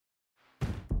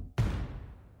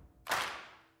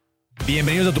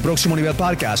Bienvenidos a Tu Próximo Nivel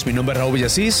Podcast. Mi nombre es Raúl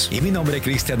Villasís. Y mi nombre es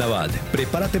Cristian Navad.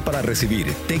 Prepárate para recibir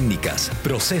técnicas,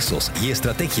 procesos y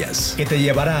estrategias que te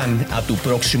llevarán a tu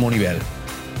próximo nivel.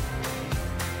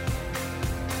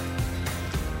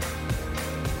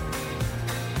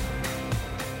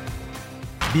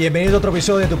 Bienvenido a otro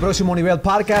episodio de Tu Próximo Nivel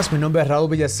Podcast. Mi nombre es Raúl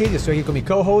Villasís y estoy aquí con mi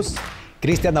co-host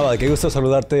Cristian Navad. Qué gusto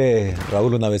saludarte,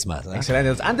 Raúl, una vez más. Excelente.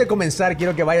 Entonces, antes de comenzar,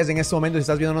 quiero que vayas en este momento, si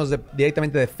estás viéndonos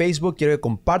directamente de Facebook, quiero que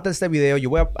compartas este video. Yo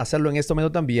voy a hacerlo en este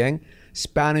momento también.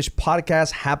 Spanish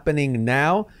Podcast Happening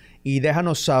Now. Y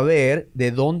déjanos saber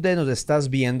de dónde nos estás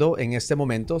viendo en este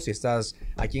momento. Si estás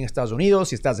aquí en Estados Unidos,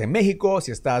 si estás en México,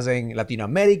 si estás en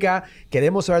Latinoamérica.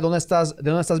 Queremos saber de dónde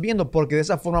estás viendo, porque de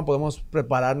esa forma podemos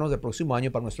prepararnos del próximo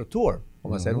año para nuestro tour.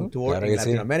 Vamos a hacer un tour en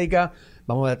Latinoamérica. Sí.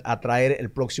 Vamos a traer el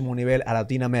próximo nivel a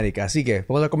Latinoamérica. Así que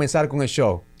vamos a comenzar con el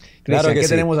show. Claro que ¿Qué sí.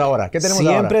 tenemos ahora?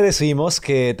 Siempre decimos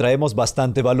que traemos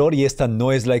bastante valor y esta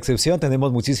no es la excepción.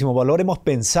 Tenemos muchísimo valor. Hemos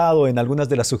pensado en algunas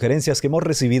de las sugerencias que hemos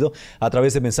recibido a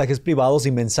través de mensajes privados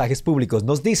y mensajes públicos.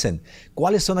 Nos dicen,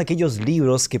 ¿cuáles son aquellos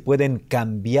libros que pueden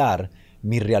cambiar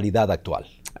mi realidad actual?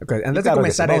 Okay. Antes de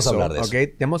comenzar eso,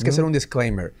 tenemos que hacer un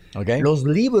disclaimer. Los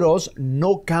libros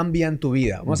no cambian tu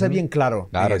vida. Vamos a ser bien claro.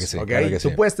 Claro que sí.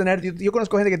 Tú puedes tener... Yo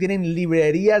conozco gente que tienen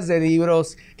librerías de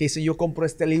libros que dicen, yo compro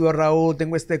este libro, Raúl,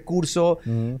 tengo este curso.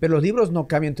 Pero los libros no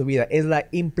cambian tu vida. Es la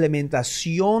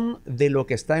implementación de lo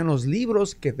que está en los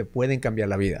libros que te pueden cambiar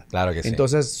la vida. Claro que sí.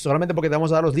 Entonces, solamente porque te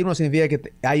vamos a dar los libros no significa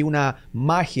que hay una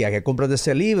magia que compras de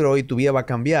ese libro y tu vida va a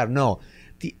cambiar. No.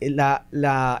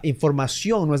 La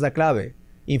información no es la clave.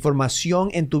 Información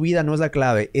en tu vida no es la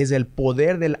clave, es el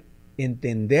poder de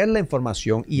entender la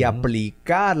información y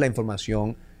aplicar la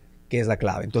información que es la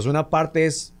clave. Entonces, una parte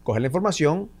es coger la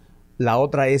información, la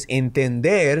otra es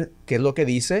entender qué es lo que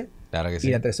dice, claro que sí.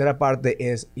 Y la tercera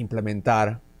parte es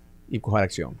implementar y coger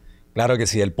acción. Claro que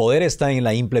sí, el poder está en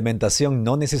la implementación,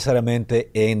 no necesariamente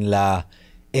en la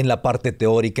parte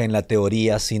teórica, en la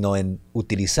teoría, sino en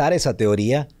utilizar esa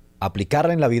teoría,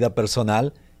 aplicarla en la vida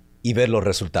personal y ver los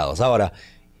resultados. Ahora,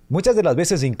 muchas de las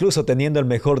veces, incluso teniendo el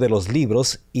mejor de los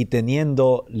libros y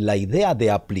teniendo la idea de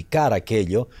aplicar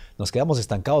aquello, nos quedamos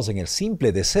estancados en el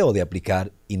simple deseo de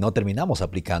aplicar y no terminamos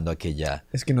aplicando aquella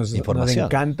información. Nos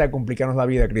encanta complicarnos la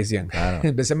vida, Cristian. Claro.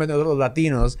 Especialmente nosotros los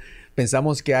latinos,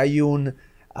 pensamos que hay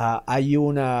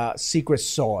una secret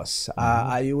sauce,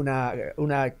 hay una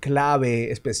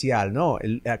clave especial. No,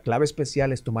 la clave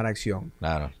especial es tomar acción.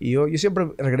 Claro. Y yo siempre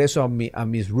regreso a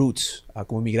mis roots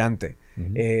como inmigrante.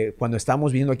 Cuando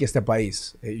estamos viviendo aquí este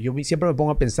país, yo siempre me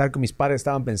pongo a pensar que mis padres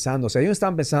estaban pensando. O sea, ellos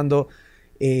estaban pensando,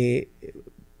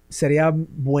 sería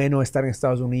bueno estar en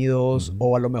Estados Unidos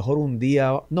o a lo mejor un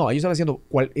día. No, ellos estaban diciendo,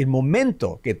 el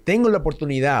momento que tengo la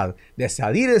oportunidad de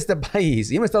salir de este país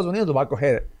y irme a Estados Unidos, lo va a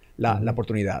coger la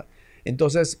oportunidad.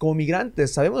 Entonces, como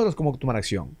migrantes, sabemos cómo tomar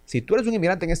acción. Si tú eres un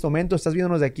inmigrante en este momento, estás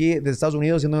viéndonos de aquí, de Estados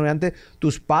Unidos, siendo un inmigrante,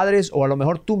 tus padres o a lo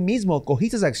mejor tú mismo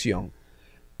cogiste esa acción.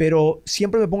 Pero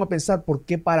siempre me pongo a pensar, ¿por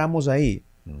qué paramos ahí?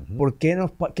 ¿Por qué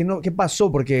qué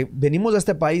pasó? Porque venimos de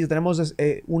este país, tenemos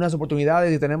unas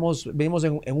oportunidades y venimos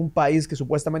en un país que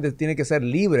supuestamente tiene que ser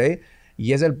libre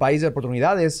y es el país de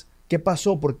oportunidades. ¿Qué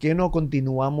pasó? ¿Por qué no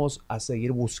continuamos a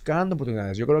seguir buscando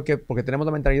oportunidades? Yo creo que porque tenemos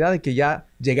la mentalidad de que ya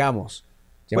llegamos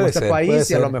a este país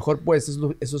y a lo mejor pues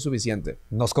eso es suficiente.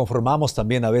 Nos conformamos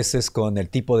también a veces con el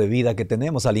tipo de vida que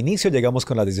tenemos. Al inicio llegamos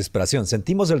con la desesperación.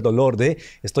 Sentimos el dolor de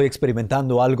estoy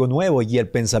experimentando algo nuevo y el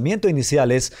pensamiento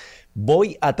inicial es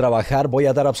voy a trabajar, voy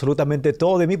a dar absolutamente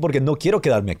todo de mí porque no quiero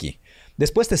quedarme aquí.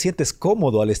 Después te sientes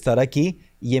cómodo al estar aquí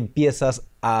y empiezas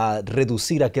a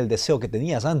reducir aquel deseo que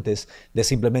tenías antes de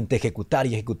simplemente ejecutar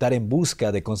y ejecutar en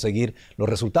busca de conseguir los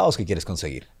resultados que quieres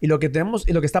conseguir. Y lo que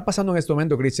está pasando en este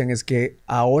momento, Cristian, es que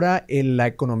ahora la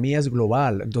economía es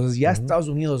global. Entonces ya Estados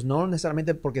Unidos, no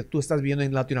necesariamente porque tú estás viviendo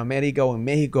en Latinoamérica o en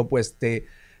México, pues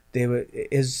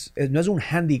no es un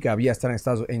handicap ya estar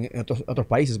en otros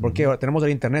países, porque tenemos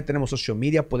el internet, tenemos social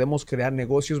media, podemos crear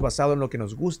negocios basados en lo que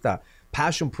nos gusta,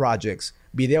 passion projects,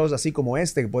 videos así como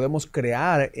este que podemos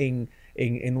crear en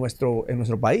nuestro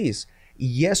país.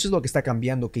 Y eso es lo que está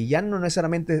cambiando, que ya no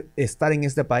necesariamente estar en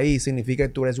este país significa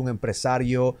que tú eres un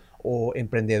empresario o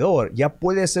emprendedor. Ya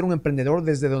puedes ser un emprendedor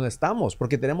desde donde estamos,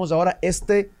 porque tenemos ahora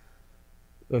Estoy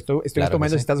en este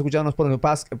momento, si estás escuchándonos por el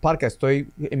podcast, estoy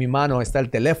en mi mano, está el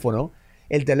teléfono.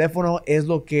 El teléfono es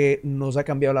lo que nos ha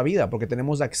cambiado la vida, porque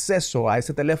tenemos acceso a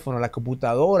ese teléfono, a la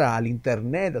computadora, al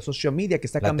internet, a social media, que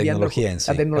está cambiando. La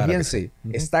tecnología en sí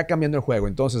está cambiando el juego.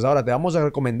 Entonces, ahora te vamos a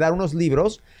recomendar unos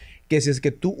libros que si es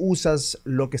que tú usas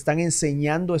lo que están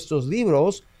enseñando estos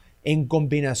libros en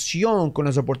combinación con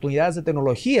las oportunidades de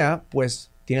tecnología,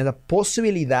 pues tienes la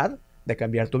posibilidad de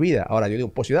cambiar tu vida. Ahora, yo digo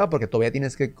posibilidad porque todavía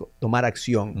tienes que tomar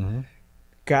acción.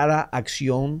 Cada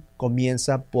acción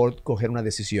comienza por coger una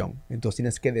decisión. Entonces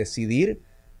tienes que decidir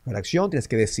la acción, tienes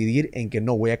que decidir en que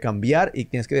no voy a cambiar y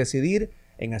tienes que decidir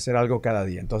en hacer algo cada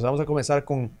día. Entonces vamos a comenzar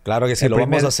con... Claro que sí, lo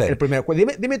vamos a hacer.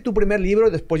 Dime tu primer libro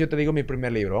y después yo te digo mi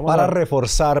primer libro. Para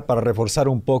reforzar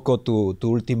un poco tu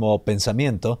último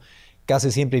pensamiento,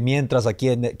 casi siempre mientras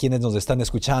quienes nos están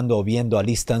escuchando o viendo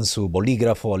alistan su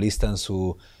bolígrafo, alistan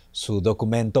su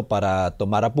documento para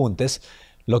tomar apuntes,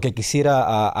 lo que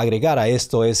quisiera agregar a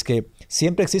esto es que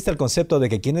siempre existe el concepto de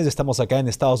que quienes estamos acá en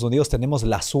Estados Unidos tenemos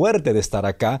la suerte de estar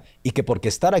acá y que por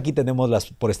estar aquí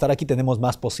tenemos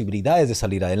más posibilidades de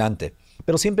salir adelante.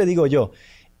 Pero siempre digo yo,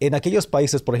 en aquellos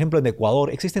países, por ejemplo en Ecuador,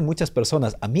 existen muchas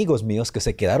personas, amigos míos, que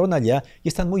se quedaron allá y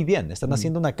están muy bien, están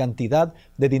haciendo una cantidad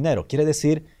de dinero. Quiere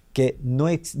decir que no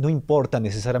importa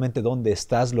necesariamente dónde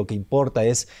estás, lo que importa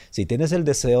es si tienes el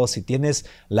deseo, si tienes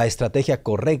la estrategia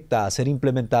correcta a ser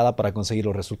implementada para conseguir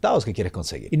los resultados que quieres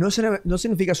conseguir. Y no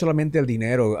significa solamente el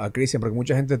dinero, Cristian, porque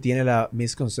mucha gente tiene la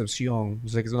misconcepción, no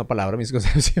sé qué es una palabra,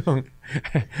 misconcepción,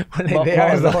 una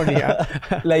idea errónea.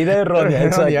 La idea errónea,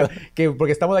 exacto. Que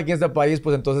porque estamos aquí en este país,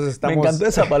 pues entonces estamos... Me encantó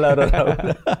esa palabra,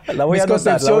 Raúl. La voy a anotar.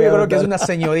 Misconcepción, yo creo que es una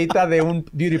señorita de un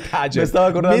beauty pageant. Me estaba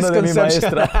acordando de mi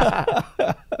maestra.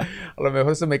 A lo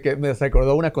mejor me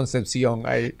recordó una concepción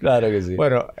ahí. Claro que sí.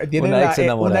 Bueno, tienen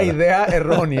una idea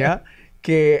errónea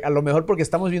que a lo mejor porque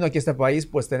estamos viendo aquí este país,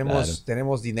 pues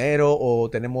tenemos dinero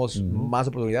o tenemos más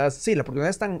oportunidades. Sí, las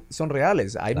oportunidades son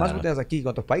reales. Hay más oportunidades aquí que en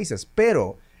otros países,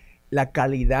 pero la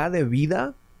calidad de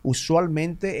vida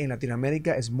usualmente en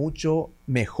Latinoamérica es mucho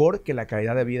mejor que la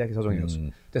calidad de vida en Estados Unidos.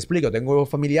 Te explico, tengo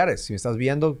familiares. Si me estás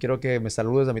viendo, quiero que me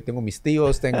saludes. A mí tengo mis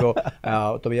tíos, tengo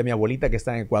todavía mi abuelita que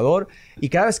está en Ecuador. Y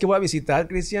cada vez que voy a visitar,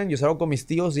 Cristian, yo salgo con mis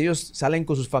tíos y ellos salen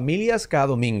con sus familias cada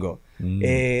domingo.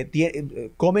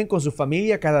 Comen con su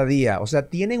familia cada día. O sea,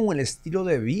 tienen un estilo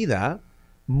de vida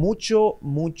mucho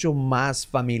más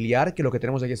familiar que lo que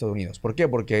tenemos aquí en Estados Unidos. ¿Por qué?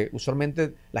 Porque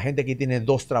usualmente la gente aquí tiene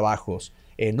 2 trabajos,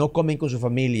 no comen con su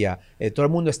familia, todo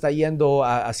el mundo está yendo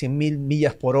a 100,000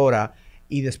 millas por hora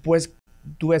y después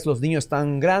tú ves los niños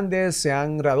tan grandes, se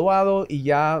han graduado y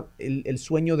ya el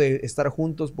sueño de estar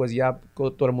juntos, pues ya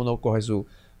todo el mundo coge su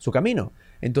camino.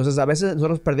 Entonces a veces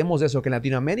nosotros perdemos eso, que en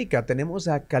Latinoamérica tenemos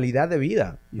la calidad de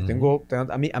vida. Yo tengo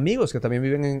amigos que también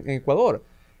viven en Ecuador,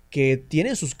 que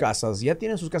tienen sus casas, ya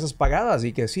tienen sus casas pagadas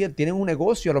y que sí, tienen un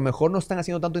negocio. A lo mejor no están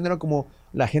haciendo tanto dinero como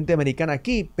la gente americana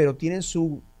aquí, pero tienen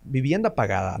su vivienda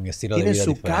pagada, tienen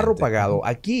su carro pagado.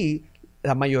 Aquí,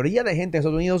 la mayoría de gente en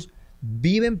Estados Unidos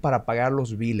viven para pagar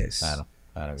los biles. Claro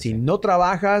si no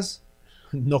trabajas,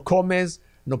 no comes,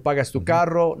 no pagas tu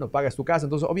carro, no pagas tu casa.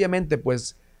 Entonces, obviamente,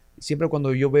 pues, siempre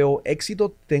cuando yo veo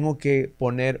éxito, tengo que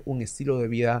poner un estilo de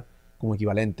vida como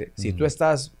equivalente. Si tú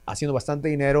estás haciendo bastante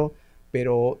dinero,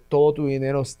 pero todo tu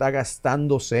dinero está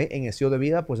gastándose en estilo de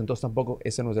vida, pues entonces tampoco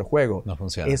ese no es el juego. No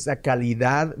funciona. Es la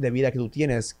calidad de vida que tú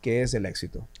tienes que es el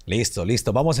éxito.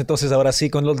 Listo. Vamos entonces ahora sí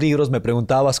con los libros. Me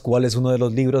preguntabas cuál es uno de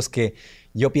los libros que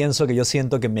yo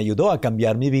siento que me ayudó a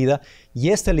cambiar mi vida.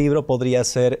 Y este libro podría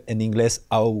ser en inglés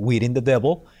Outwitting the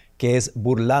Devil, que es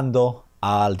Burlando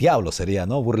al Diablo, sería,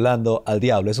 ¿no? Burlando al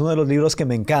Diablo. Es uno de los libros que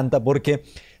me encanta porque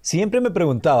siempre me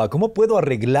preguntaba, ¿cómo puedo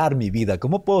arreglar mi vida?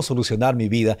 ¿Cómo puedo solucionar mi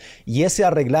vida? Y ese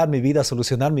arreglar mi vida,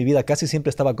 solucionar mi vida, casi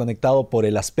siempre estaba conectado por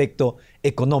el aspecto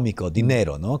económico,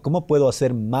 dinero, ¿no? ¿Cómo puedo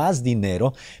hacer más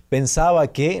dinero?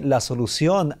 Pensaba que la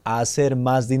solución a hacer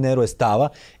más dinero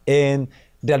estaba en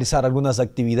realizar algunas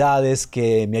actividades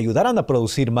que me ayudaran a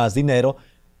producir más dinero.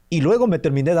 Y luego me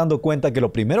terminé dando cuenta que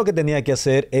lo primero que tenía que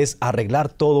hacer es arreglar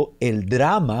todo el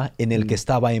drama en el que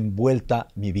estaba envuelta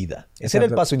mi vida. Ese era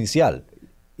el paso inicial.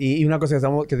 Y una cosa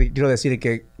que te quiero decir es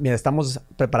que mira, estamos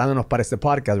preparándonos para este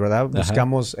podcast, ¿verdad?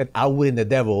 Buscamos Outwitting the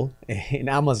Devil en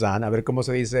Amazon, a ver cómo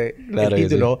se dice el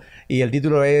título. Sí. Y el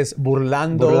título es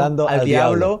Burlando al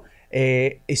Diablo.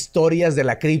 Historias de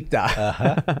la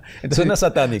cripta. Entonces, suena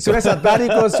satánico. Suena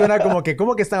satánico, suena como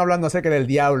que están hablando acerca del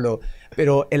diablo.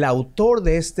 Pero el autor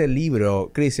de este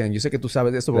libro, Cristian, yo sé que tú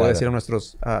sabes esto, voy a decir a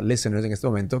nuestros listeners en este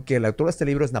momento, que el autor de este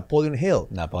libro es Napoleon Hill.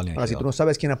 Ahora, si tú no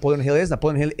sabes quién Napoleon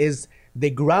Hill es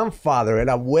the grandfather, el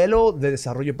abuelo de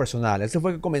desarrollo personal. Este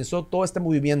fue el que comenzó todo este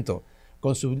movimiento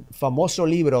con su famoso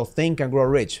libro Think and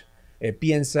Grow Rich.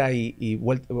 Piensa y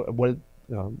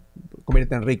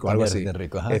conviértete en rico, algo así.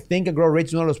 Think and Grow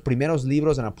Rich, uno de los primeros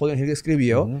libros de Napoleon Hill que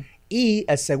escribió. Y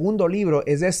el segundo libro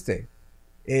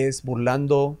es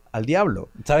Burlando al Diablo.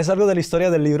 ¿Sabes algo de la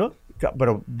historia del libro?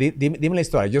 Pero dime la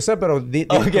historia. Yo sé, pero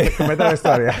Okay. comenta la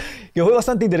historia. Que fue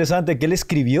bastante interesante que él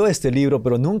escribió este libro,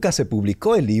 pero nunca se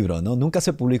publicó el libro, ¿no? Nunca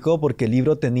se publicó porque el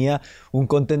libro tenía un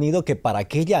contenido que para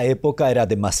aquella época era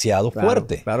demasiado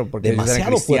fuerte. Claro, porque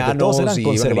demasiado fuerte. Todos eran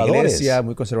conservadores. Iglesia,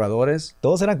 muy conservadores.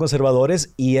 Todos eran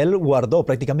conservadores y él guardó,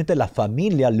 prácticamente la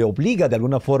familia le obliga de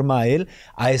alguna forma a él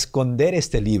a esconder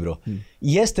este libro.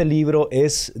 Y este libro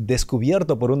es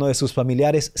descubierto por uno de sus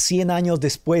familiares 100 años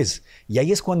después. Y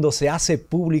ahí es cuando se hace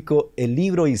público el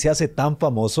libro y se hace tan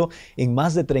famoso en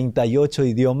más de 38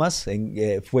 idiomas.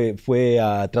 Fue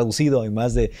traducido en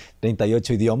más de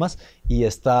 38 idiomas y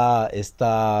está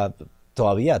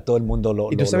todavía, todo el mundo lo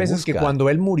busca. Y tú sabes que cuando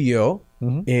él murió,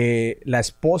 la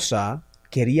esposa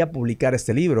quería publicar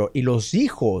este libro y los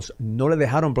hijos no le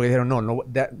dejaron porque dijeron, no,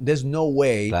 there's no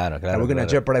way that we're going to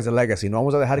jeopardize the legacy. No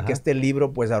vamos a dejar que este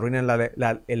libro pues arruine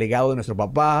el legado de nuestro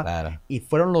papá. Claro. Y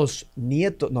fueron los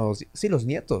nietos, los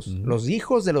nietos, los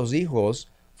hijos de los hijos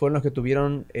fueron los que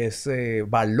tuvieron ese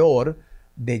valor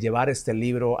de llevar este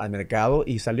libro al mercado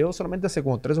y salió solamente hace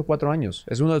como 3 o 4 años.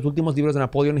 Es uno de los últimos libros de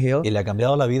Napoleon Hill. Y le ha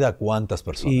cambiado la vida a cuántas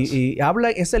personas. Y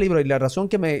habla ese libro, y la razón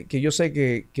que yo sé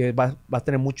que va a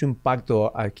tener mucho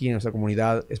impacto aquí en nuestra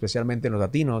comunidad, especialmente en los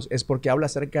latinos, es porque habla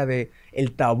acerca de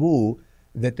el tabú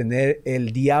de tener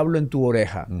el diablo en tu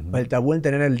oreja, el tabú en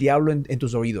tener el diablo en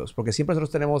tus oídos, porque siempre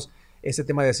nosotros tenemos ese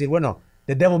tema de decir, bueno,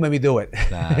 the devil made me do it.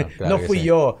 Claro, no fui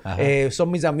yo,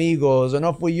 son mis amigos, o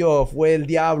no fui yo, fue el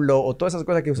diablo, o todas esas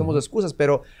cosas que usamos de excusas,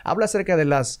 pero habla acerca de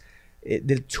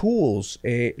del tools,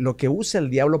 lo que usa el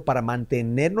diablo para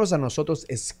mantenernos a nosotros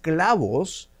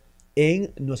esclavos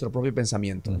en nuestro propio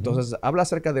pensamiento. Entonces, habla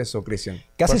acerca de eso, Cristian.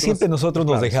 Casi siempre nosotros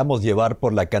nos dejamos llevar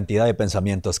por la cantidad de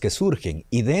pensamientos que surgen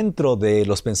y dentro de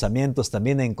los pensamientos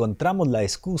también encontramos la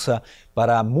excusa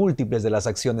para múltiples de las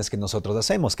acciones que nosotros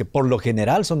hacemos, que por lo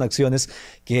general son acciones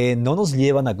que no nos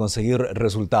llevan a conseguir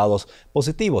resultados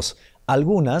positivos.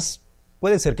 Algunas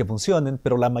puede ser que funcionen,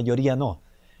 pero la mayoría no.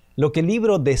 Lo que el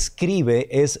libro describe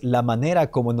es la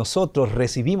manera como nosotros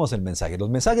recibimos el mensaje. Los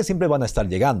mensajes siempre van a estar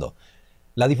llegando.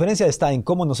 La diferencia está en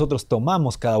cómo nosotros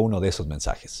tomamos cada uno de esos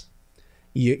mensajes.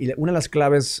 Y una de las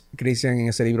claves, Cristian, en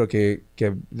ese libro que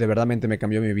de verdad me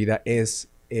cambió mi vida es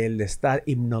el de estar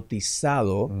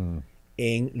hipnotizado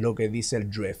en lo que dice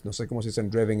el drift. No sé cómo se dice el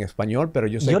drift en español, pero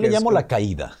yo sé que yo le llamo la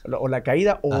caída. O la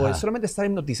caída, o es solamente estar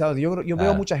hipnotizado. Yo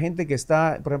veo mucha gente que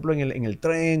está, por ejemplo, en el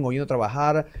tren o yendo a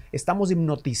trabajar. Estamos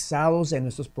hipnotizados en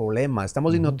nuestros problemas.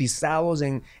 Estamos hipnotizados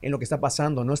en lo que está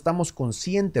pasando. No estamos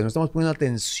conscientes, no estamos poniendo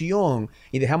atención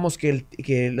y dejamos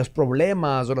que los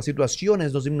problemas o las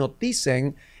situaciones nos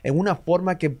hipnoticen en una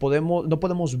forma que no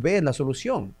podemos ver la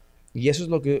solución. Y eso es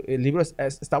lo que el libro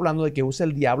está hablando, de que usa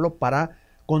el diablo para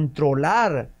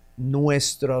controlar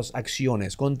nuestras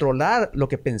acciones, controlar lo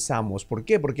que pensamos. ¿Por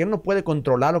qué? Porque él no puede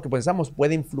controlar lo que pensamos,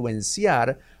 puede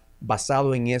influenciar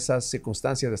basado en esas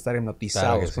circunstancias de estar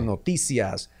hipnotizados, con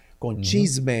noticias, con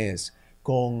chismes,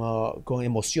 con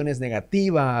emociones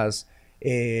negativas,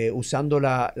 usando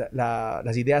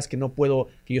las ideas que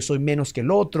yo soy menos que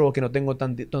el otro, que no tengo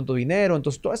tanto dinero.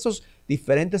 Entonces, todos estos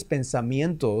diferentes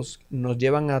pensamientos nos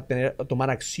llevan a tomar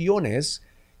acciones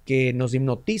que nos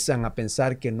hipnotizan a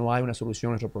pensar que no hay una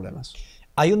solución a nuestros problemas.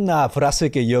 Hay una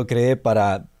frase que yo creé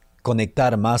para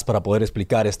conectar más, para poder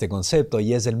explicar este concepto,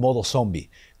 y es el modo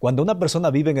zombie. Cuando una persona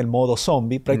vive en el modo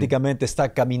zombie, prácticamente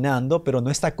está caminando, pero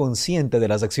no está consciente de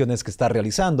las acciones que está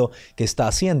realizando, que está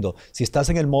haciendo. Si estás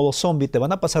en el modo zombie, te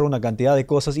van a pasar una cantidad de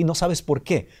cosas y no sabes por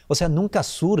qué. O sea, nunca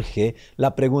surge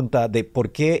la pregunta de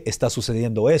por qué está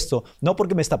sucediendo esto. No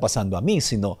porque me está pasando a mí,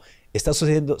 sino está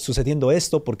sucediendo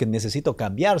esto porque necesito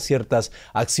cambiar ciertas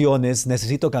acciones,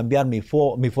 necesito cambiar mi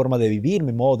forma de vivir,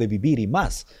 mi modo de vivir y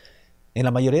más. En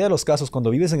la mayoría de los casos, cuando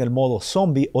vives en el modo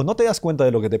zombie, o no te das cuenta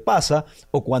de lo que te pasa,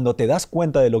 o cuando te das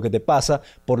cuenta de lo que te pasa,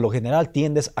 por lo general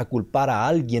tiendes a culpar a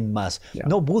alguien más.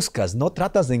 No buscas, no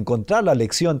tratas de encontrar la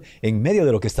lección en medio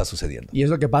de lo que está sucediendo. Y es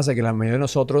lo que pasa, que la mayoría de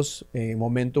nosotros, en un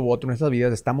momento u otro en nuestras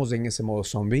vidas, estamos en ese modo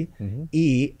zombie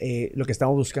y lo que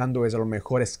estamos buscando es a lo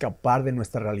mejor escapar de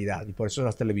nuestra realidad. Y por eso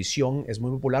la televisión es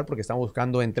muy popular, porque estamos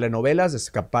buscando en telenovelas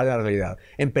escapar de la realidad,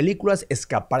 en películas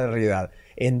escapar de la realidad,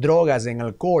 en drogas, en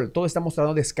alcohol. Todo estamos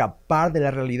tratando de escapar de la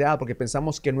realidad porque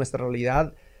pensamos que nuestra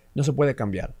realidad no se puede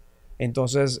cambiar.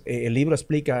 Entonces, el libro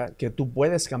explica que tú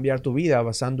puedes cambiar tu vida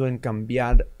basando en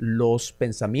cambiar los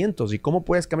pensamientos. ¿Y cómo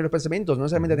puedes cambiar los pensamientos? No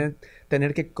necesariamente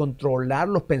tener que controlar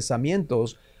los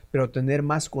pensamientos, pero tener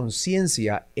más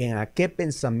conciencia en a qué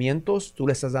pensamientos tú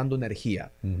le estás dando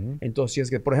energía. Entonces, si es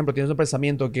que, por ejemplo, tienes un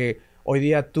pensamiento que hoy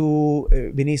día tú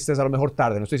viniste a lo mejor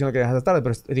tarde, no estoy diciendo que dejas tarde,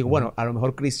 pero digo, bueno, a lo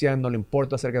mejor Cristian no le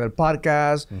importa acerca del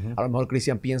podcast, a lo mejor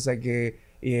Cristian piensa que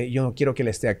yo no quiero que él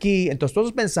esté aquí. Entonces, todos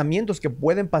los pensamientos que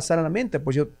pueden pasar a la mente,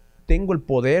 pues yo tengo el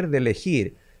poder de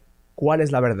elegir cuál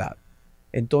es la verdad.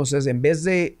 Entonces, en vez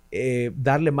de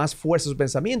darle más fuerza a sus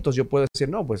pensamientos, yo puedo decir,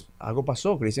 no, pues algo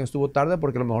pasó. Cristian estuvo tarde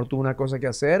porque a lo mejor tuvo una cosa que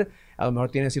hacer, a lo mejor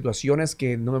tiene situaciones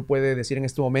que no me puede decir en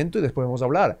este momento y después vamos a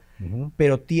hablar.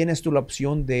 Pero tienes tú la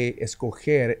opción de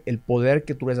escoger el poder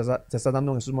que tú te estás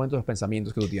dando en esos momentos, los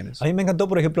pensamientos que tú tienes. A mí me encantó,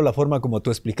 por ejemplo, la forma como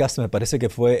tú explicaste, me parece que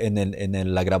fue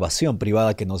en la grabación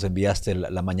privada que nos enviaste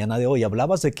la mañana de hoy.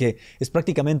 Hablabas de que es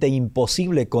prácticamente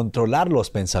imposible controlar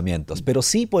los pensamientos, pero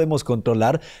sí podemos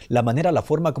controlar la manera, la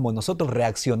forma como nosotros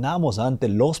reaccionamos ante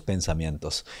los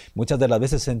pensamientos. Muchas de las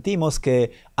veces sentimos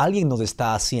que alguien nos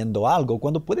está haciendo algo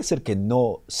cuando puede ser que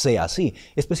no sea así,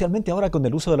 especialmente ahora con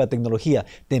el uso de la tecnología.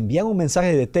 Te envían un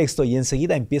mensaje de texto y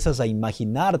enseguida empiezas a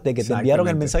imaginarte que te enviaron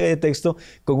el mensaje de texto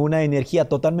con una energía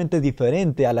totalmente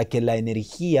diferente a la que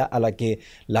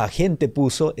la gente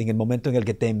puso en el momento en el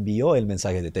que te envió el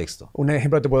mensaje de texto. Un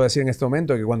ejemplo te puedo decir en este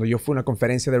momento, que cuando yo fui a una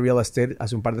conferencia de real estate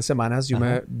hace un par de semanas, yo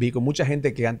me vi con mucha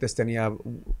gente que antes tenía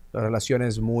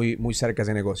relaciones muy, muy cercas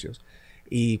de negocios.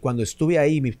 Y cuando estuve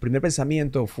ahí, mi primer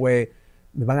pensamiento fue,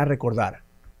 me van a recordar.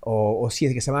 O si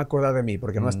es que se van a acordar de mí,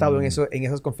 porque no he estado en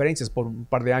esas conferencias por un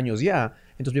par de años ya.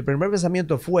 Entonces mi primer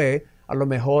pensamiento fue, a lo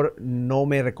mejor no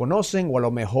me reconocen, o a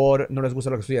lo mejor no les gusta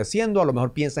lo que estoy haciendo, a lo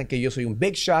mejor piensan que yo soy un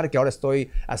big shot, que ahora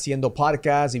estoy haciendo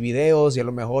podcasts y videos, y a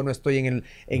lo mejor no estoy en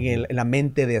la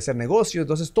mente de hacer negocios.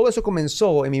 Entonces todo eso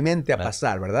comenzó en mi mente a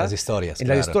pasar, ¿verdad? Las historias,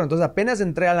 las historias. Entonces apenas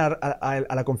entré a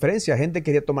la conferencia, gente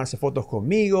quería tomarse fotos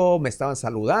conmigo, me estaban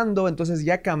saludando, entonces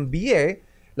ya cambié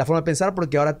la forma de pensar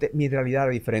porque ahora mi realidad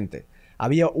era diferente.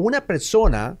 Había una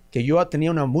persona que yo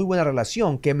tenía una muy buena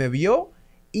relación que me vio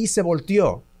y se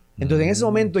volteó. Entonces, en ese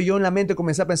momento yo en la mente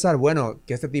comencé a pensar, bueno,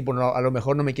 que este tipo a lo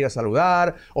mejor no me quiere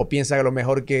saludar, o piensa que a lo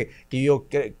mejor que yo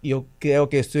creo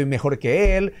que estoy mejor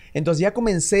que él. Entonces ya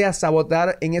comencé a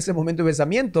sabotar en ese momento de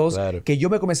pensamientos que yo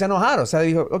me comencé a enojar. O sea,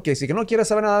 dijo, ok, si que no quiere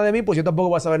saber nada de mí, pues yo tampoco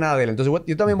voy a saber nada de él. Entonces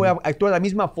yo también voy a actuar de la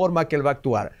misma forma que él va a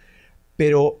actuar.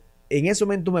 Pero en ese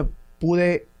momento me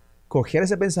pude coger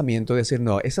ese pensamiento y decir,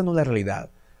 no, esa no es la realidad.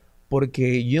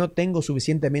 Porque yo no tengo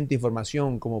suficientemente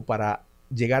información como para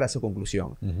llegar a esa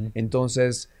conclusión.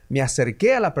 Entonces me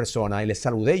acerqué a la persona y le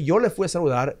saludé. Yo le fui a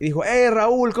saludar y dijo, hey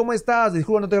Raúl, ¿cómo estás?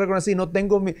 Disculpa, no te reconocí.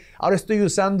 Ahora estoy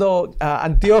usando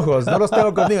anteojos. No los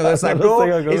tengo conmigo. Entonces sacó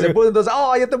y se puso. Entonces,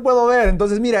 yo te puedo ver.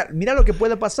 Entonces mira lo que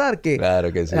puede pasar. Que,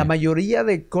 claro que sí. La mayoría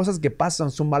de cosas que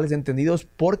pasan son males entendidos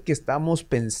porque estamos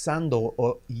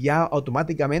pensando ya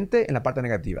automáticamente en la parte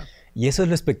negativa. Y eso es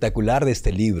lo espectacular de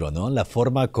este libro, ¿no? La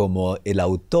forma como el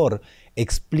autor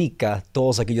explica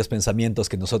todos aquellos pensamientos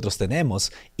que nosotros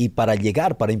tenemos y para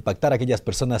impactar a aquellas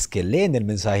personas que leen el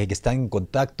mensaje, que están en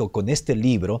contacto con este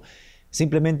libro,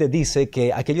 simplemente dice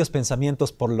que aquellos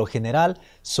pensamientos por lo general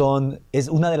es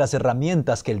una de las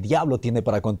herramientas que el diablo tiene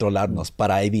para controlarnos,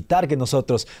 para evitar que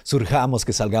nosotros surjamos,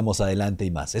 que salgamos adelante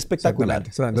y más. Espectacular.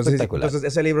 Entonces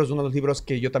ese libro es uno de los libros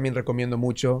que yo también recomiendo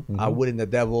mucho, Outwitting the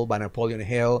Devil, by Napoleon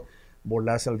Hill.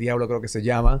 Burlarse al diablo, creo que se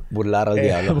llama. Burlar al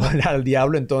diablo. Burlar al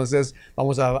diablo. Entonces,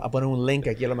 vamos a poner un link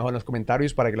aquí a lo mejor en los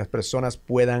comentarios para que las personas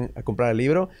puedan comprar el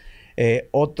libro.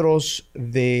 Otro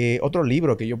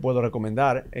libro que yo puedo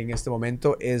recomendar en este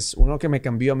momento es uno que me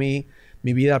cambió a mí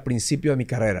mi vida al principio de mi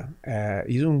carrera.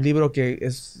 Y es un libro que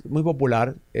es muy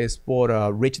popular. Es por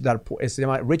se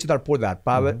llama Rich Dad Poor Dad.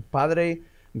 Padre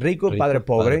rico, padre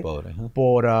pobre.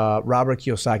 Por Robert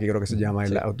Kiyosaki, creo que se llama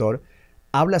el autor.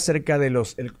 Habla acerca de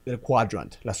el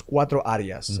quadrant, las 4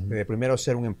 áreas. De primero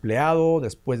ser un empleado,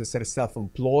 después de ser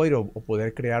self-employed o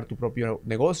poder crear tu propio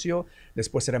negocio,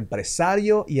 después ser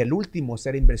empresario y el último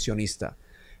ser inversionista.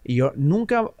 Y yo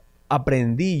nunca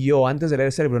aprendí antes de leer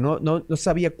ese libro, no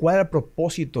sabía cuál era el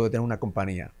propósito de tener una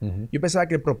compañía. Yo pensaba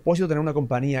que el propósito de tener una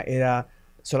compañía era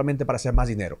solamente para hacer más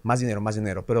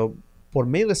dinero. Pero por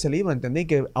medio de ese libro entendí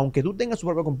que aunque tú tengas tu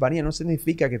propia compañía, no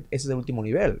significa que ese es el último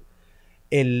nivel.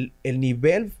 El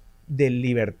nivel de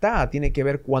libertad tiene que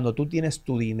ver cuando tú tienes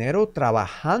tu dinero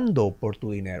trabajando por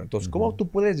tu dinero. Entonces, ¿cómo tú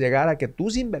puedes llegar a que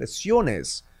tus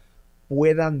inversiones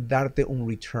puedan darte un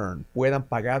return, puedan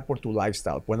pagar por tu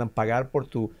lifestyle, puedan pagar por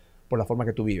la forma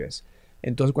que tú vives?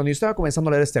 Entonces, cuando yo estaba comenzando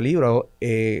a leer este libro,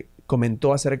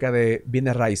 comentó acerca de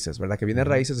bienes raíces, ¿verdad? Que bienes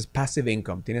raíces es passive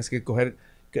income. Tienes que coger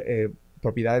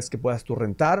propiedades que puedas tú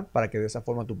rentar para que de esa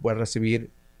forma tú puedas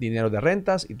recibir dinero de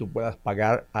rentas y tú puedas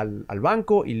pagar al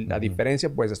banco y la diferencia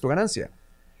pues es tu ganancia.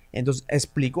 Entonces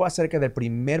explicó acerca del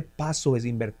primer paso es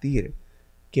invertir,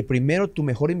 que primero tu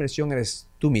mejor inversión eres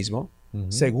tú mismo.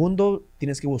 Segundo,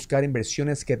 tienes que buscar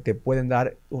inversiones que te pueden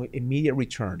dar un immediate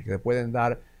return, que te pueden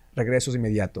dar regresos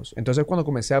inmediatos. Entonces cuando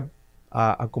comencé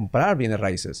a comprar bienes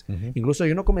raíces. Incluso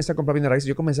yo no comencé a comprar bienes raíces,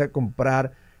 yo comencé a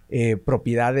comprar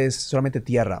propiedades, solamente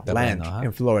tierra, land,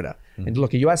 en Florida. Entonces lo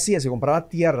que yo hacía es que compraba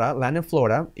tierra, land en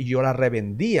Florida, y yo la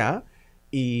revendía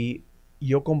y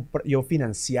yo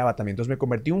financiaba también. Entonces me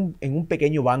convertí en un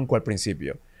pequeño banco al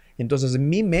principio. Entonces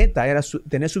mi meta era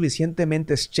tener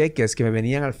suficientemente cheques que me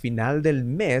venían al final del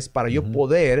mes para yo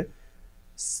poder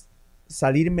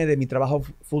salirme de mi trabajo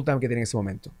full time que tenía en ese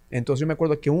momento. Entonces yo me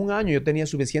acuerdo que un año yo tenía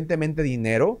suficientemente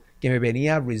dinero que me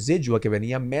venía residual, que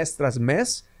venía mes tras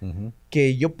mes,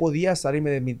 que yo podía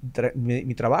salirme de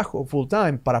mi trabajo full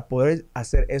time para poder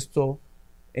hacer esto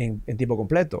en tiempo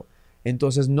completo.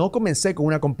 Entonces no comencé con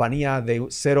una compañía de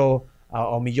 $0 a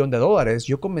 $1 millón.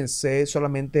 Yo comencé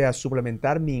solamente a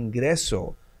suplementar mi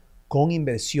ingreso con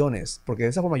inversiones, porque de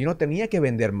esa forma yo no tenía que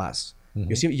vender más.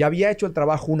 Yo ya había hecho el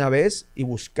trabajo una vez y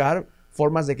buscar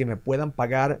formas de que me puedan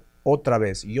pagar otra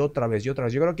vez y otra vez y otra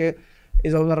vez. Yo creo que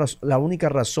es la única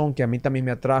razón que a mí también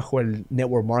me atrajo el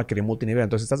network marketing multinivel.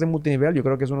 Entonces, estás en multinivel, yo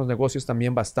creo que es unos negocios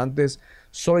también bastante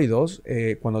sólidos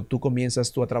cuando tú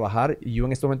comienzas a trabajar. Y yo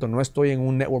en este momento no estoy en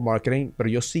un network marketing, pero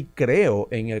yo sí creo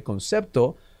en el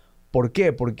concepto. ¿Por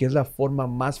qué? Porque es la forma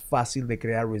más fácil de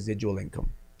crear residual income.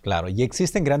 Claro, y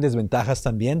existen grandes ventajas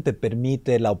también. Te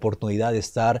permite la oportunidad de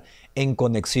estar en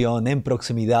conexión, en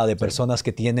proximidad de personas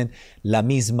que tienen las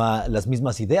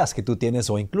mismas ideas que tú tienes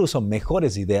o incluso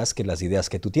mejores ideas que las ideas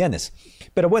que tú tienes.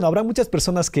 Pero bueno, habrá muchas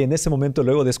personas que en este momento,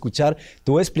 luego de escuchar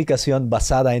tu explicación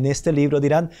basada en este libro,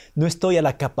 dirán, no estoy a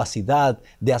la capacidad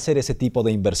de hacer ese tipo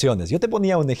de inversiones. Yo te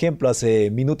ponía un ejemplo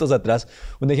hace minutos atrás,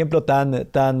 un ejemplo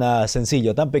tan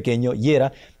sencillo, tan pequeño, y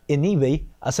era en eBay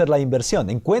hacer la inversión.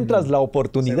 Encuentras la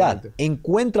oportunidad,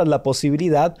 encuentras la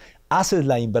posibilidad, haces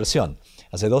la inversión.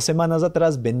 Hace 2 semanas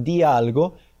atrás vendía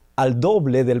algo al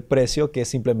doble del precio que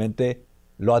simplemente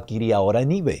lo adquirí ahora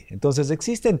en eBay. Entonces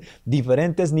existen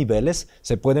diferentes niveles,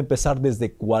 se puede empezar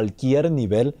desde cualquier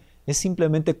nivel. Es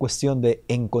simplemente cuestión de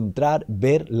encontrar,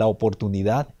 ver la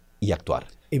oportunidad y actuar.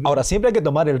 Ahora, siempre hay que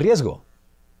tomar el riesgo.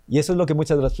 Y eso es lo que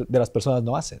muchas de las personas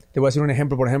no hacen. Te voy a decir un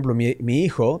ejemplo. Por ejemplo, mi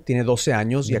hijo tiene 12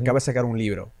 años y acaba de sacar un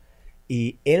libro.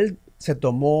 Y él se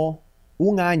tomó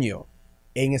un año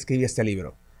en escribir este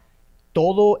libro.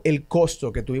 Todo el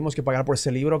costo que tuvimos que pagar por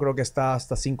ese libro, creo que está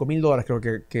hasta $5,000, creo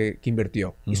que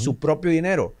invirtió. Y su propio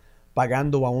dinero,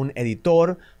 pagando a un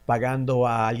editor, pagando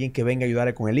a alguien que venga a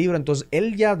ayudarle con el libro. Entonces,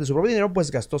 él ya de su propio dinero,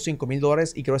 pues gastó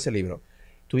 $5,000 y creó ese libro.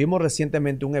 Tuvimos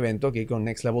recientemente un evento aquí con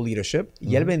Next Level Leadership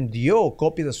y él vendió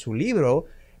copias de su libro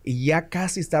y ya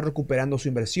casi está recuperando su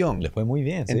inversión. Le fue muy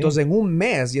bien, sí. Entonces, en un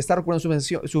mes ya está recuperando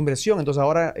su inversión. Entonces,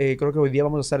 ahora creo que hoy día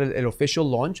vamos a hacer el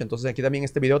official launch. Entonces, aquí también en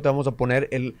este video te vamos a poner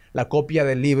la copia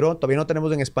del libro. Todavía no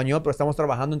tenemos en español, pero estamos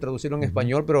trabajando en traducirlo en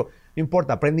español. Pero no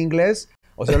importa, aprende inglés.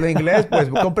 O si habla inglés, pues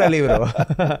compra el libro.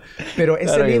 Pero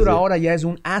ese Claro libro sí. ahora ya es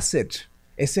un asset.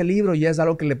 Ese libro ya es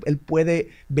algo que él puede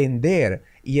vender.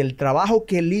 Y el trabajo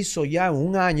que él hizo ya en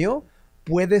un año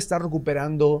puede estar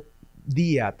recuperando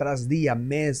día tras día,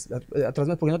 mes tras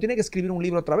mes, porque no tiene que escribir un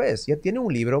libro otra vez. Ya tiene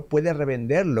un libro, puede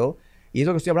revenderlo. Y es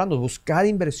lo que estoy hablando, buscar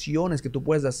inversiones que tú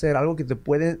puedes hacer, algo que te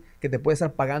puede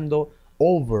estar pagando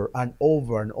over and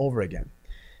over and over again.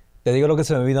 Te digo lo que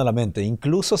se me vino a la mente.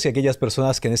 Incluso si aquellas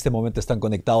personas que en este momento están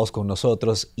conectados con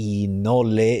nosotros y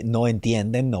no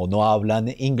entienden o no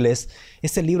hablan inglés,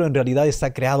 este libro en realidad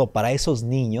está creado para esos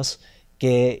niños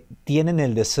que tienen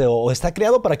el deseo, o está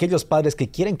creado para aquellos padres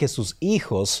que quieren que sus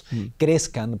hijos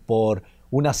crezcan por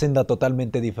una senda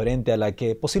totalmente diferente a la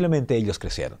que posiblemente ellos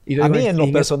crecieron. A mí, en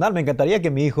lo personal, me encantaría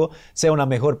que mi hijo sea una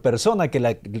mejor persona que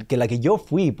la que yo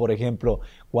fui, por ejemplo,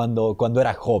 cuando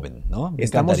era joven, ¿no?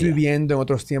 Estamos viviendo en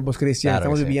otros tiempos, Cristian. Claro,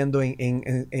 estamos viviendo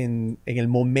en el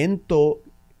momento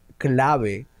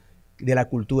clave de la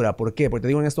cultura. ¿Por qué? Porque te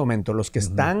digo en este momento, los que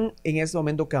están en este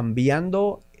momento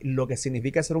cambiando lo que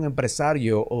significa ser un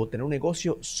empresario o tener un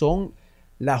negocio son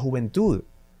la juventud.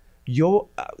 Yo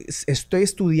estoy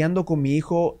estudiando con mi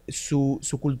hijo su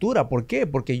cultura. ¿Por qué?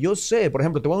 Porque yo sé, por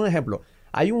ejemplo, te voy a dar un ejemplo.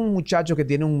 Hay un muchacho que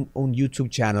tiene un YouTube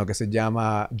channel que se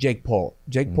llama Jake Paul.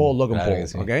 Jake Paul, Logan Paul,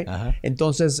 sí. ¿ok?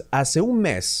 Entonces, hace un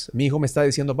mes, mi hijo me está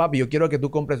diciendo, papi, yo quiero que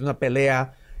tú compres una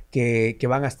pelea que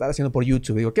van a estar haciendo por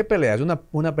YouTube. Digo, ¿qué pelea? Es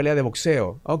una pelea de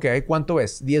boxeo. Ok, ¿cuánto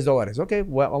es? $10. Ok,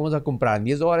 vamos a comprar.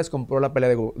 $10 compró la pelea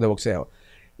de boxeo.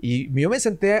 Y yo me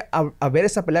senté a ver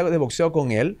esa pelea de boxeo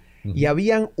con él y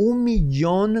habían 1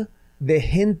 millón de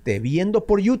gente viendo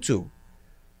por YouTube.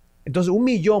 Entonces, 1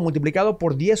 millón multiplicado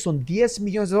por 10 son $10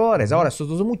 millones. Ahora, estos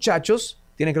dos muchachos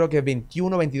tienen creo que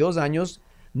 21, 22 años.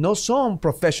 No son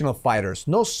professional fighters,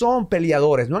 no son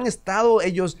peleadores, no han estado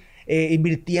ellos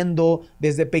invirtiendo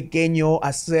desde pequeño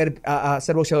a ser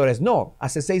boxeadores. No,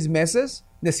 hace 6 meses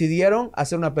decidieron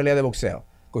hacer una pelea de boxeo.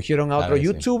 Cogieron a otro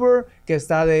youtuber que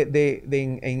está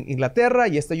en Inglaterra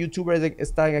y este youtuber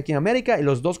está aquí en América y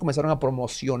los dos comenzaron a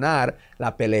promocionar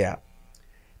la pelea.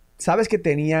 ¿Sabes que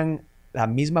tenían la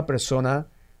misma persona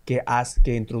que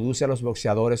introduce a los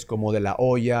boxeadores como De La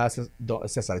Hoya,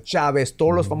 César Chávez,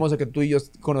 todos los famosos que tú y yo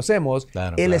conocemos?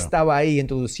 Él estaba ahí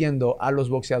introduciendo a los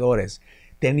boxeadores.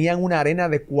 Tenían una arena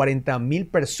de 40,000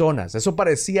 personas. Eso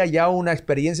parecía ya una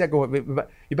experiencia.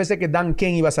 Yo pensé que Dan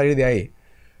King iba a salir de ahí.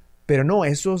 Pero no,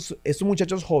 esos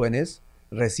muchachos jóvenes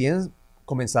recién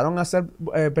comenzaron a hacer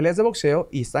peleas de boxeo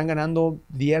y están ganando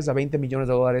 10 a 20 millones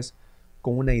de dólares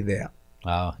con una idea.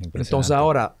 Impresionante. Entonces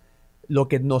ahora, lo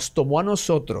que nos tomó a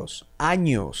nosotros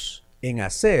años en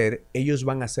hacer, ellos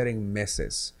van a hacer en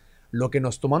meses. Lo que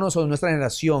nos tomó a nosotros, nuestra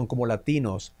generación como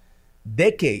latinos,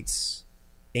 decades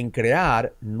en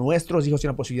crear, nuestros hijos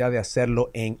tienen la posibilidad de hacerlo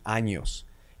en años.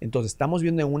 Entonces estamos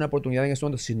viendo una oportunidad en este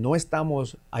momento. Si no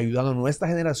estamos ayudando a nuestra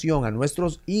generación, a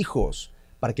nuestros hijos,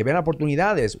 para que vean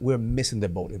oportunidades, we're missing the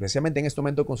boat. Especialmente en este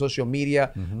momento con social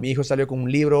media. Mi hijo salió con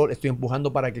un libro, estoy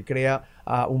empujando para que crea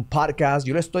un podcast.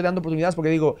 Yo le estoy dando oportunidades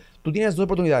porque digo, tú tienes dos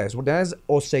oportunidades. Oportunidades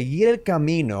o seguir el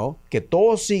camino que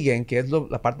todos siguen, que es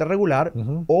la parte regular,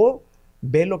 o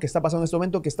ver lo que está pasando en este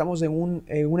momento, que estamos en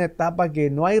una etapa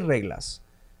que no hay reglas.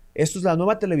 Esto es la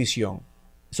nueva televisión.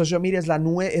 Social media es la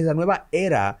nueva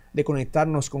era de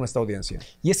conectarnos con nuestra audiencia.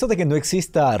 Y esto de que no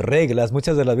exista reglas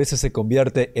muchas de las veces se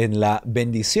convierte en la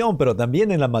bendición, pero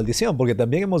también en la maldición, porque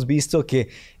también hemos visto que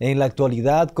en la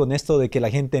actualidad con esto de que la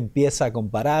gente empieza a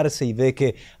compararse y ve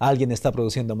que alguien está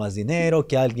produciendo más dinero,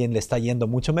 que a alguien le está yendo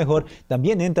mucho mejor,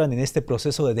 también entran en este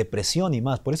proceso de depresión y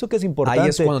más. Por eso que es importante... Ahí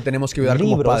es cuando tenemos que ayudar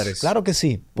como padres. Claro que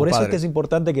sí. Por eso que es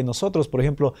importante que nosotros, por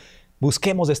ejemplo,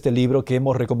 busquemos este libro que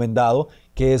hemos recomendado,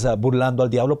 que es Burlando al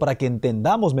Diablo, para que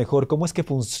entendamos mejor cómo es que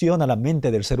funciona la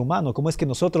mente del ser humano, cómo es que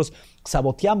nosotros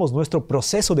saboteamos nuestro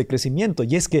proceso de crecimiento.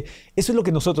 Y es que eso es lo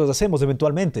que nosotros hacemos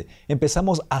eventualmente.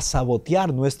 Empezamos a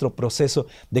sabotear nuestro proceso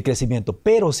de crecimiento.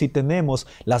 Pero si tenemos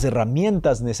las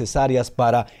herramientas necesarias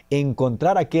para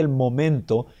encontrar aquel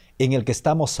momento en el que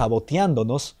estamos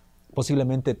saboteándonos,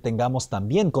 posiblemente tengamos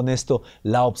también con esto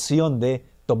la opción de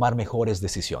tomar mejores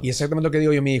decisiones. Y exactamente lo que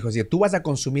digo yo a mi hijo. Si tú vas a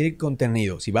consumir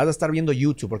contenido, si vas a estar viendo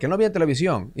YouTube, porque no había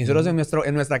televisión. Y nosotros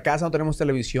en nuestra casa no tenemos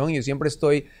televisión y yo siempre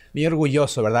estoy muy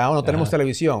orgulloso, ¿verdad? No tenemos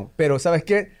televisión. Pero ¿sabes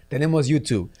qué? Tenemos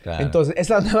YouTube. Entonces, es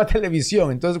la nueva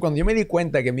televisión. Entonces, cuando yo me di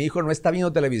cuenta que mi hijo no está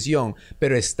viendo televisión,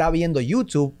 pero está viendo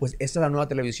YouTube, pues esa es la nueva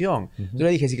televisión. Entonces le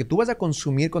dije, si que tú vas a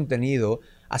consumir contenido,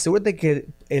 asegúrate que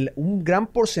un gran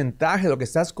porcentaje de lo que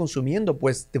estás consumiendo,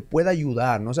 pues te pueda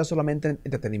ayudar. No sea solamente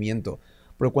entretenimiento.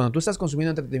 Pero cuando tú estás consumiendo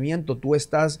entretenimiento, tú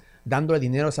estás dándole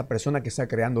dinero a esa persona que está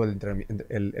creando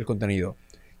el contenido.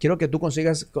 Quiero que tú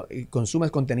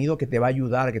consumas contenido que te va a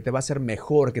ayudar, que te va a hacer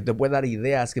mejor, que te pueda dar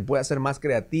ideas, que pueda ser más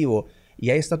creativo. Y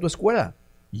ahí está tu escuela.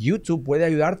 YouTube puede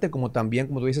ayudarte, como también,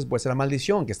 como tú dices, puede ser la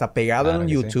maldición, que está pegado en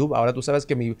YouTube. Sí. Ahora tú sabes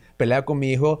que mi pelea con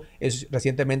mi hijo es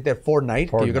recientemente Fortnite,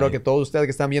 que yo creo que todos ustedes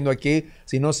que están viendo aquí,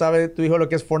 si no sabe tu hijo lo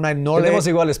que es Fortnite, tenemos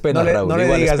iguales penas, Raúl, no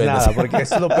le digas nada, porque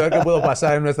eso es lo peor que pudo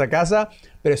pasar en nuestra casa,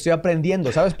 pero estoy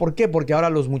aprendiendo. ¿Sabes por qué? Porque ahora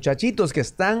los muchachitos que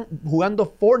están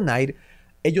jugando Fortnite,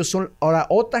 ellos son ahora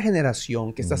otra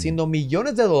generación que está haciendo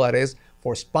millones de dólares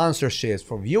por sponsorships,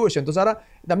 por viewers. Entonces ahora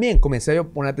también comencé a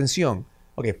poner atención.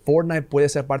 Ok, Fortnite puede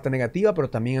ser parte negativa, pero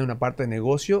también hay una parte de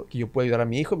negocio que yo puedo ayudar a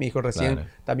mi hijo. Mi hijo recién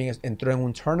también entró en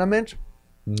un tournament.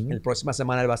 La próxima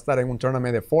semana él va a estar en un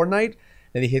tournament de Fortnite.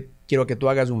 Le dije, quiero que tú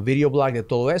hagas un video blog de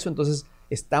todo eso. Entonces,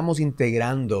 estamos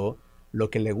integrando lo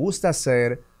que le gusta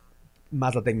hacer,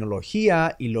 más la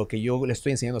tecnología y lo que yo le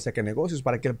estoy enseñando acerca de negocios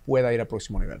para que él pueda ir al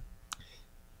próximo nivel.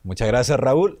 Muchas gracias,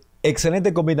 Raúl.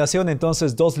 Excelente combinación,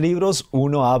 entonces, dos libros.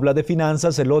 Uno habla de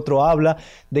finanzas, el otro habla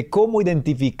de cómo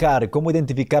identificar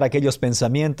aquellos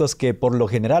pensamientos que por lo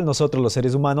general nosotros los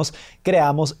seres humanos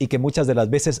creamos y que muchas de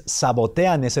las veces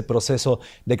sabotean ese proceso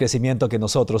de crecimiento que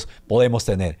nosotros podemos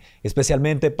tener.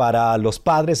 Especialmente para los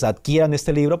padres, adquieran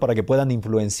este libro para que puedan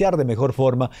influenciar de mejor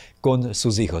forma con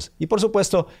sus hijos. Y por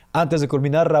supuesto, antes de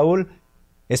culminar, Raúl,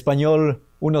 español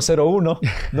 101,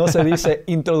 no se dice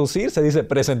introducir, se dice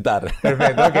presentar.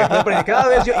 Perfecto, ok. Cada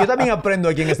vez yo también aprendo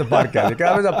aquí en este podcast.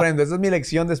 Cada vez aprendo. Esa es mi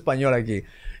lección de español aquí.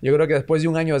 Yo creo que después de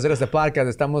un año de hacer este podcast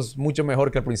estamos mucho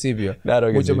mejor que al principio. Claro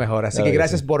que mucho sí. mejor. Así que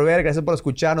gracias por ver, gracias por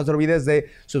escuchar. No te olvides de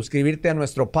suscribirte a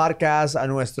nuestro podcast, a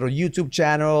nuestro YouTube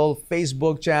channel,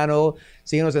 Facebook channel.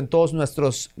 Síguenos en todos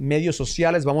nuestros medios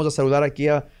sociales. Vamos a saludar aquí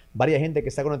a varias gente que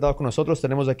está conectados con nosotros.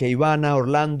 Tenemos aquí a Ivana,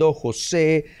 Orlando,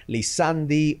 José,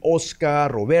 Lisandi,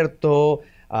 Oscar, Roberto.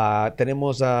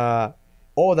 Tenemos a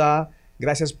Oda,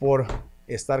 gracias por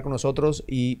estar con nosotros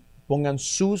y pongan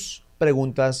sus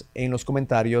preguntas en los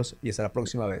comentarios y hasta la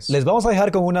próxima vez. Les vamos a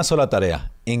dejar con una sola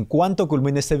tarea. En cuanto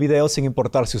culmine este video, sin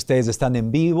importar si ustedes están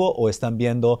en vivo o están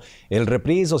viendo el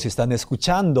reprise o si están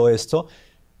escuchando esto,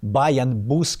 vayan,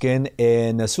 busquen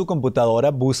en su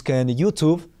computadora, busquen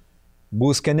YouTube,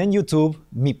 busquen en YouTube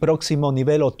Mi Próximo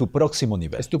Nivel o Tu Próximo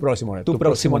Nivel. Es Tu Próximo Nivel. Tu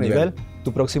Próximo Nivel.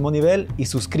 Tu Próximo Nivel, y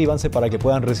suscríbanse para que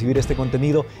puedan recibir este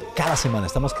contenido cada semana.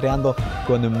 Estamos creando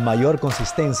con mayor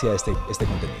consistencia este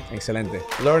contenido. Excelente.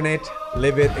 Learn it,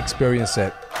 live it, experience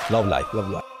it. Love life. Love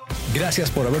life.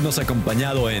 Gracias por habernos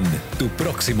acompañado en Tu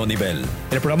Próximo Nivel.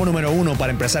 El programa número 1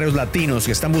 para empresarios latinos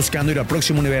que están buscando ir al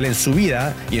próximo nivel en su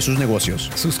vida y en sus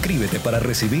negocios. Suscríbete para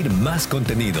recibir más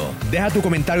contenido. Deja tu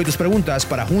comentario y tus preguntas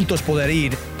para juntos poder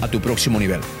ir a tu próximo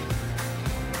nivel.